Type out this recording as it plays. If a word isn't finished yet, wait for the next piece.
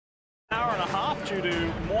hour and a half due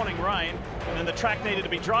to morning rain, and then the track needed to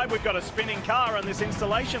be dried. We've got a spinning car on this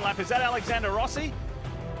installation lap. Is that Alexander Rossi?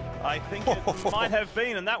 I think it might have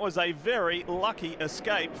been, and that was a very lucky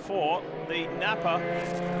escape for the Napa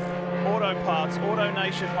Auto Parts Auto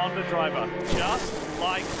Nation Honda driver, just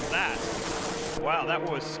like that. Wow, that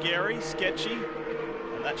was scary, sketchy,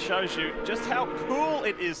 and that shows you just how cool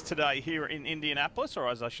it is today here in Indianapolis, or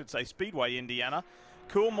as I should say, Speedway, Indiana.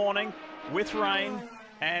 Cool morning with rain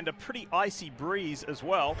and a pretty icy breeze as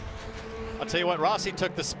well. I'll tell you what, Rossi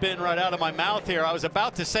took the spin right out of my mouth here. I was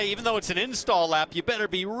about to say, even though it's an install lap, you better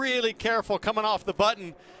be really careful coming off the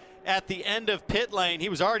button at the end of pit lane. He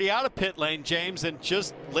was already out of pit lane, James, and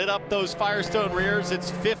just lit up those Firestone rears.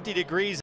 It's 50 degrees